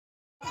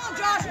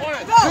Josh, go,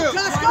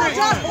 Josh, go,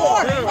 Josh,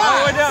 4,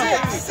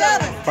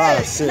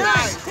 5, 6, 7, 8, 9,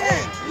 10,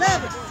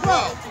 11,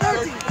 12,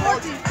 13, 14,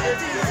 15,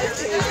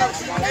 16,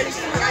 17,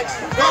 18, 19.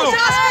 Go,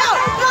 Josh, go!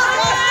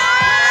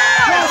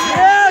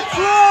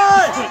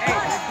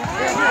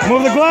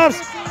 Move the gloves.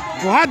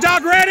 Hot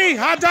dog ready.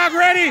 Hot dog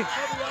ready.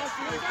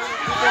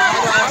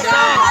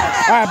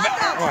 All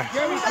right,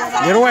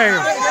 get away.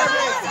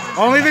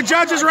 Only the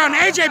judges around.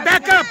 AJ,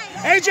 back up.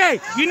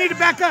 AJ, you need to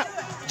back up.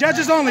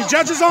 Judges only.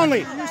 Judges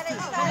only. Come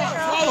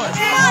on,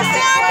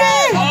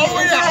 Sandy! Oh,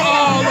 look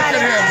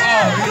at him.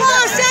 Come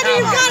on, Sandy,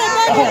 you got it,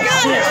 man. You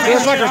got it.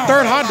 It's like her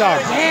third hot dog.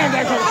 Damn,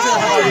 that goes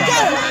you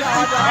got it.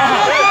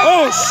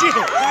 Oh, shit.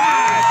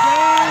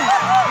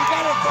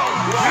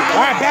 All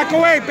right, back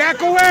away.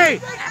 Back away.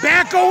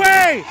 Back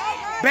away.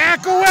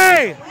 Back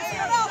away.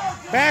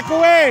 Back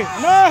away.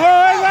 No,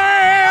 hold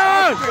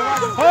on.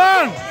 Hold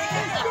on.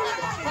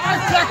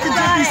 5 seconds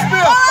if you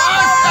spill.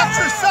 5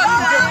 extra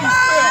seconds if you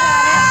spill.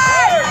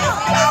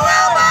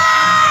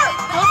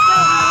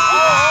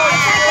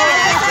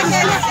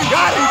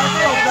 Got it.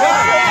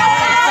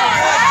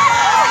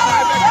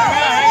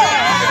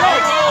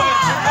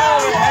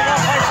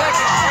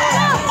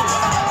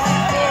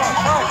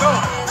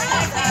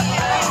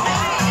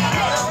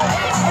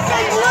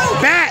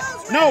 Bat.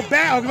 No,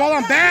 bat. Hold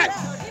on. Bat.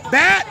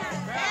 Bat.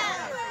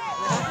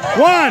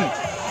 1,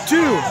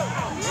 2.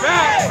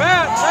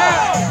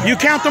 Bat. You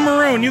count the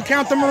maroon. You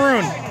count the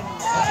maroon.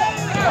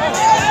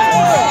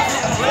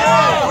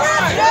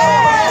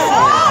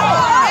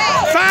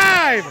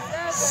 5,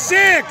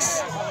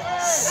 6,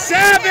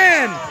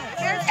 7,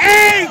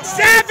 8,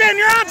 7.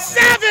 You're on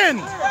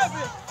 7.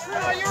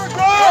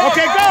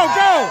 Okay, go.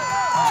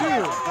 2.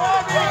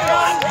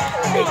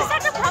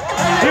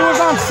 He was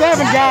on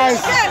 7, guys.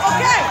 Okay.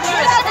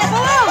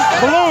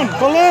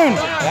 Balloon.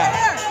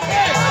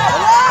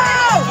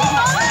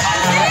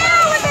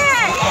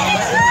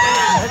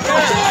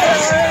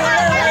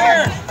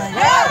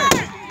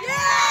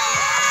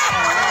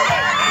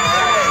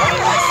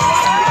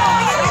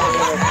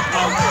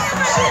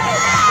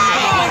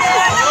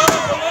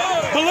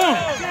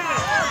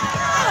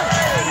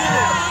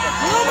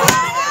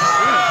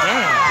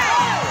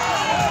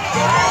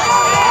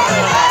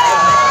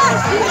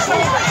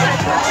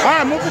 All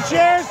right, move the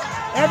chairs.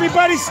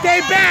 Everybody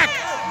stay back.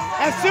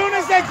 As soon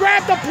as they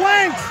grab the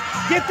planks,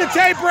 get the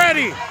tape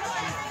ready.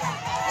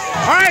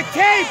 All right,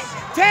 tape.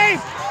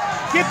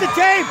 Get the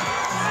tape.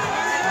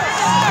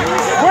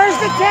 Where's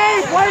the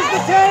tape?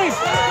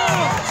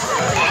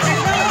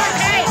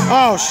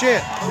 Oh,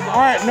 shit. All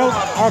right, no,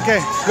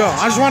 okay, go.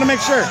 I just want to make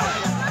sure.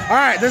 All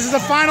right, this is the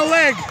final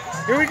leg.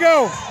 Here we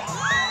go.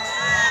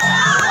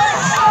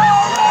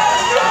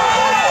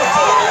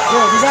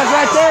 Good, you guys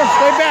right there,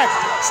 stay back.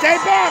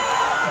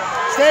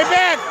 Stay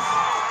back.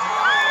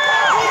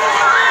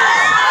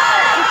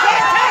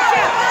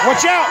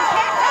 Watch out.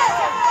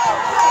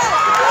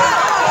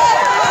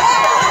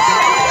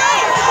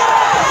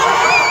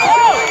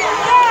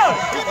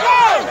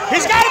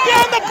 He's got to be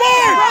on the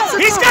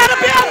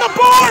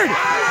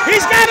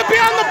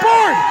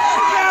board.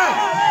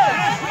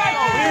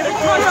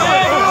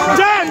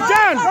 Done.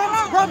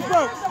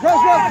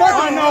 I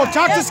know.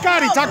 Talk to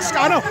Scotty. I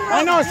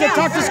know. I said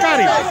talk to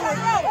Scotty.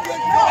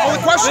 Well,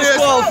 the question is,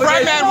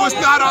 Brad Man was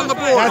not on the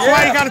board. That's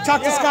why you got to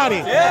talk to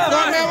Scotty.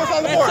 Brad Man was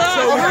on the board.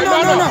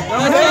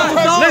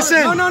 No.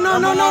 Listen.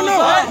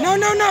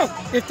 No.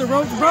 If the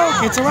rope's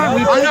broke, it's all right.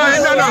 No.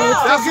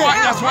 That's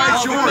why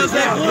it's yours.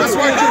 That's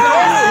why it's yours.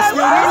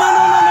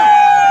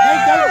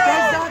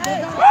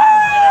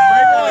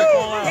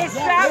 It's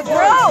that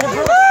broke.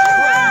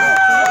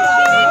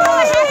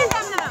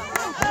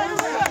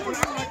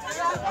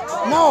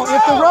 No,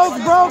 if the rope's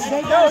broke,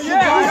 they go.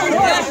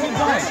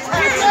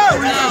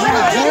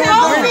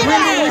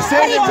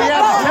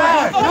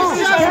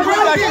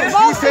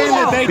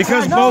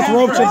 Because both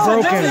ropes are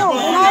broken.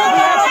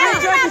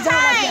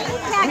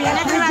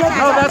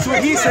 No, that's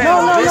what he said.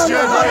 This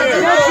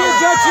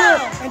judge here.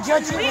 And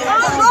judge here.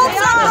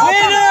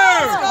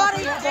 Winner!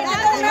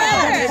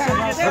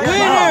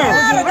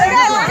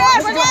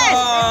 We're good.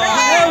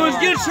 That was a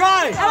good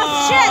try. That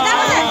was shit.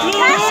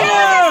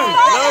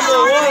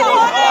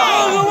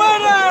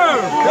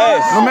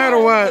 No matter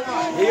what,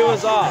 He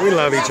was off. we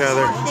love each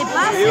other.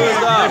 He was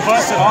off. They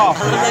busted off.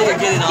 He couldn't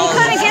get on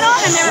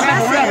and they were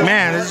busted.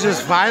 Man, it's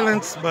just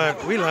violence,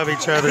 but we love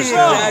each other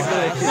still.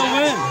 Exactly. Still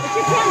win.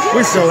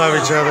 We still love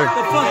each other.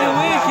 The fucking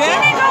win, They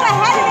kid. didn't go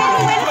ahead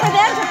and make a win for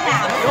them just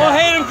now. Don't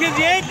hate him because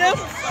you ate them.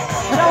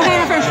 Don't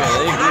hate them for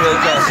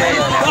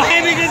Don't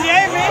hate me because you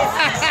ate me.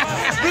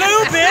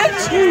 Blue,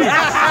 bitch.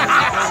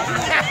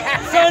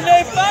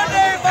 Sunday,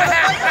 Funday,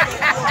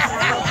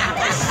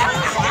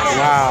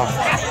 Wow.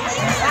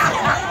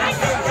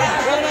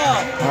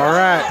 All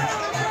right.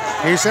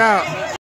 Peace out.